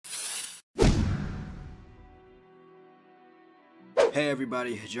Hey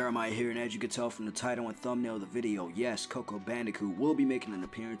everybody, Jeremiah here, and as you can tell from the title and thumbnail of the video, yes, Coco Bandicoot will be making an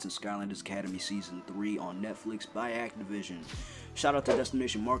appearance in Skylanders Academy Season 3 on Netflix by Activision. Shout out to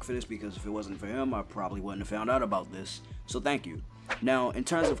Destination Mark for this, because if it wasn't for him, I probably wouldn't have found out about this, so thank you. Now, in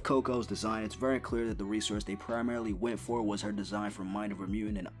terms of Coco's design, it's very clear that the resource they primarily went for was her design from Mind of a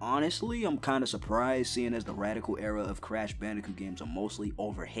Mutant, and honestly, I'm kinda surprised, seeing as the radical era of Crash Bandicoot games are mostly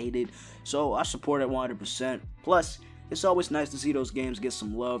overhated, so I support it 100%. Plus, it's always nice to see those games get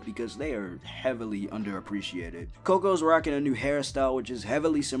some love because they are heavily underappreciated. Coco's rocking a new hairstyle which is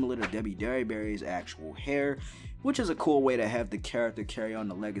heavily similar to Debbie Derryberry's actual hair, which is a cool way to have the character carry on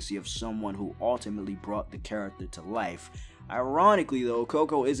the legacy of someone who ultimately brought the character to life. Ironically though,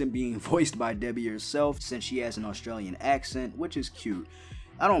 Coco isn't being voiced by Debbie herself since she has an Australian accent, which is cute.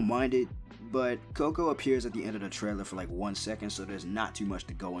 I don't mind it, but Coco appears at the end of the trailer for like 1 second, so there's not too much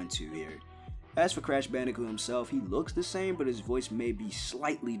to go into here. As for Crash Bandicoot himself, he looks the same, but his voice may be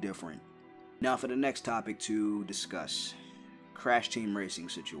slightly different. Now for the next topic to discuss, Crash Team Racing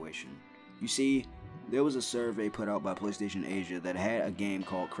situation. You see, there was a survey put out by PlayStation Asia that had a game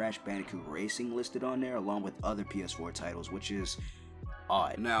called Crash Bandicoot Racing listed on there along with other PS4 titles, which is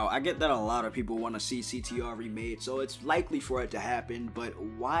odd. Now, I get that a lot of people want to see CTR remade, so it's likely for it to happen, but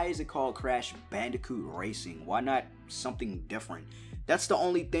why is it called Crash Bandicoot Racing? Why not something different? That's the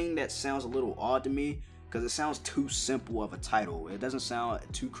only thing that sounds a little odd to me, because it sounds too simple of a title. It doesn't sound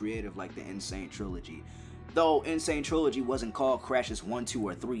too creative like the Insane Trilogy. Though Insane Trilogy wasn't called Crashes 1, 2,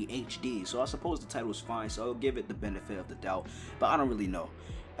 or 3 HD, so I suppose the title is fine, so I'll give it the benefit of the doubt, but I don't really know.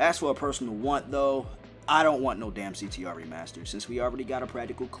 As for a personal want though, I don't want no damn CTR remaster, since we already got a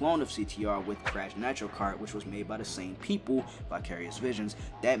practical clone of CTR with Crash Nitro Kart, which was made by the same people, Vicarious Visions,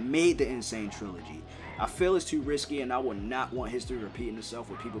 that made the Insane Trilogy. I feel it's too risky, and I would not want history repeating itself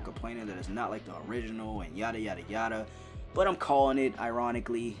with people complaining that it's not like the original and yada yada yada. But I'm calling it,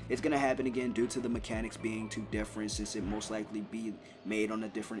 ironically. It's gonna happen again due to the mechanics being too different, since it most likely be made on a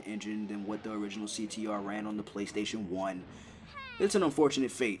different engine than what the original CTR ran on the PlayStation 1. It's an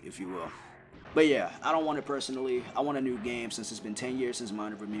unfortunate fate, if you will. But yeah, I don't want it personally. I want a new game, since it's been 10 years since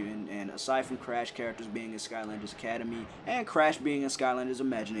Mind of a Mutant, and aside from Crash characters being in Skylanders Academy, and Crash being in Skylanders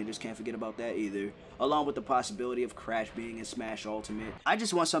Imaginators, can't forget about that either, along with the possibility of Crash being in Smash Ultimate, I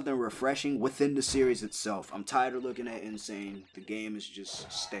just want something refreshing within the series itself. I'm tired of looking at Insane. The game is just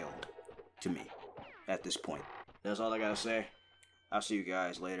stale to me at this point. That's all I gotta say. I'll see you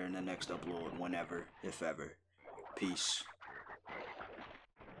guys later in the next upload, whenever, if ever. Peace.